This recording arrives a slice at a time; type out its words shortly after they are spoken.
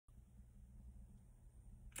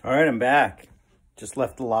All right, I'm back. Just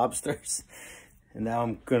left the lobsters, and now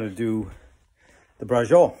I'm gonna do the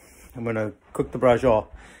Brasiole. I'm gonna cook the Brasiole,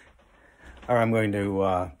 or I'm going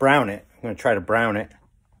to brown it. I'm gonna try to brown it.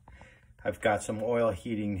 I've got some oil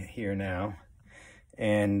heating here now,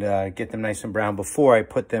 and get them nice and brown before I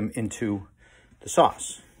put them into the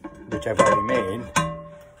sauce, which I've already made.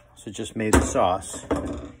 So just made the sauce. You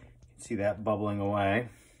can see that bubbling away.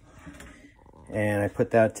 And I put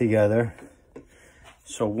that together.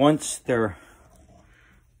 So once they're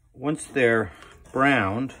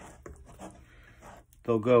browned,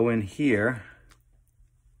 they'll go in here,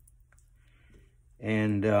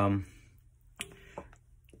 and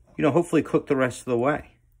hopefully cook the rest of the way.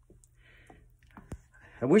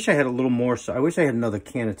 I wish I had a little more. I wish I had another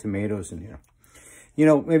can of tomatoes in here.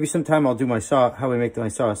 Maybe sometime I'll do my sauce. How I make my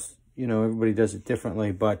sauce. Everybody does it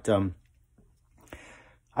differently, but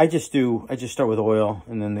I just start with oil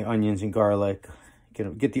and then the onions and garlic.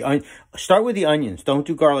 Start with the onions. Don't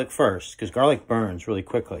do garlic first, because garlic burns really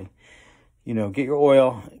quickly. Get your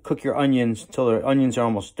oil, cook your onions until the onions are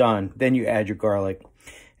almost done. Then you add your garlic.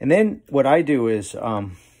 And then what I do is,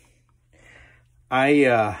 and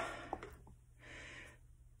I'm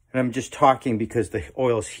just talking because the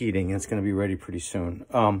oil's heating and it's going to be ready pretty soon.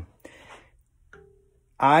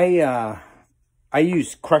 I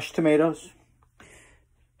use crushed tomatoes.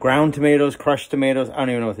 Ground tomatoes, crushed tomatoes. I don't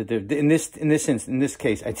even know what to do. In this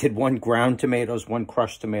case, I did 1 ground tomatoes, 1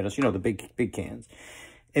 crushed tomatoes. The big cans,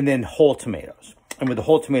 and then whole tomatoes. And with the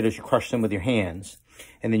whole tomatoes, you crush them with your hands,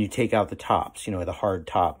 and then you take out the tops. The hard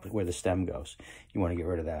top where the stem goes. You want to get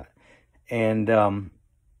rid of that. And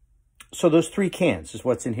so those 3 cans is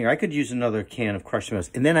what's in here. I could use another can of crushed tomatoes,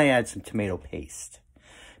 and then I add some tomato paste,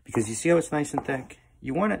 because you see how it's nice and thick.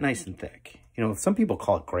 You want it nice and thick. Some people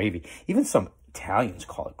call it gravy. Even some Italians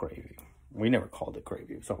call it gravy. We never called it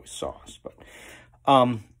gravy. It was always sauce. But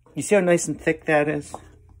you see how nice and thick that is?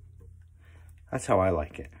 That's how I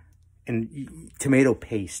like it. And tomato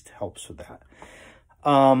paste helps with that.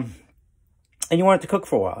 And you want it to cook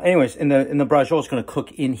for a while. Anyways, and the Brasiole is going to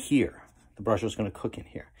cook in here. The Brasiole is going to cook in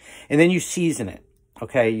here. And then you season it.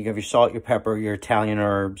 Okay, you have your salt, your pepper, your Italian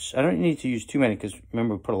herbs. I don't need to use too many, because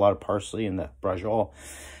remember, we put a lot of parsley in the Brasiole.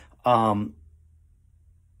 And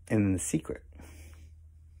then the secret.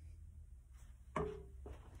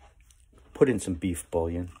 Put in some beef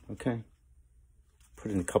bouillon, okay? Put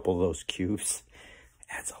in a couple of those cubes.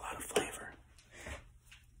 Adds a lot of flavor.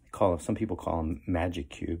 Some people call them magic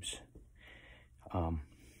cubes.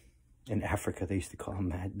 In Africa, they used to call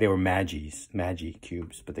them, they were Maggi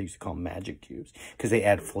cubes, but they used to call them magic cubes, because they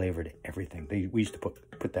add flavor to everything. We used to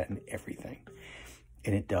put that in everything.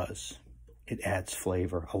 And it does. It adds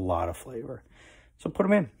flavor, a lot of flavor. So put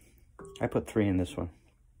them in. I put 3 in this one.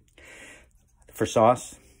 For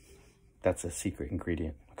sauce, that's a secret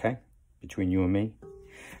ingredient, okay? Between you and me.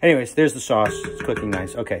 Anyways, there's the sauce. It's cooking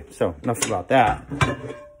nice. Okay, so enough about that.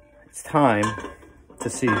 It's time to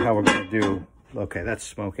see how we're going to do. Okay, that's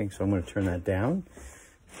smoking, so I'm going to turn that down.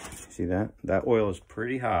 See that? That oil is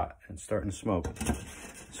pretty hot and starting to smoke.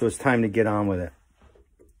 So it's time to get on with it.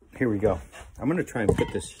 Here we go. I'm going to try and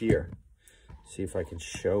put this here. See if I can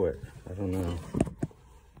show it. I don't know.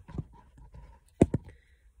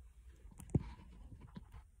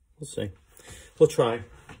 We'll see. We'll try.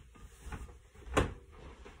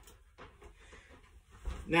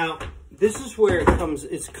 Now, this is where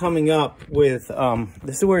it's coming up with,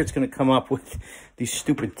 this is where it's going to come up with these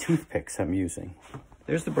stupid toothpicks I'm using.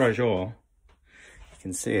 There's the Brasiole. You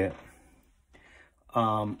can see it.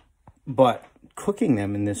 But cooking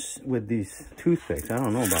them with these toothpicks, I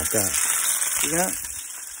don't know about that. See that?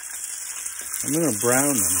 I'm going to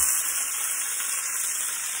brown them.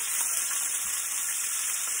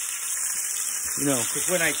 Because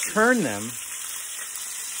when I turn them,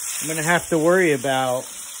 I'm going to have to worry about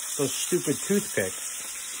those stupid toothpicks.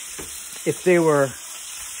 If they were,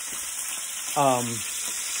 I'm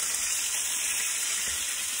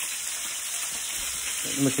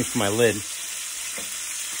looking for my lid.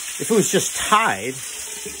 If it was just tied,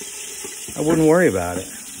 I wouldn't worry about it.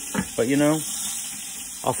 But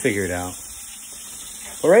I'll figure it out.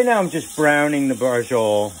 But right now I'm just browning the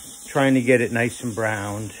Brasiole, trying to get it nice and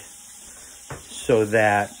browned, so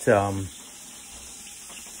that, and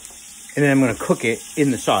then I'm going to cook it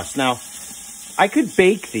in the sauce. Now, I could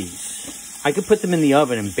bake these. I could put them in the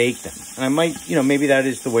oven and bake them. And I might, maybe that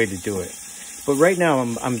is the way to do it. But right now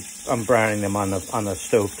I'm browning them on the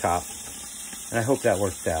stove top. And I hope that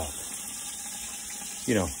worked out.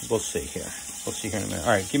 We'll see here. We'll see here in a minute.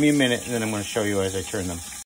 All right, give me a minute, and then I'm going to show you as I turn them.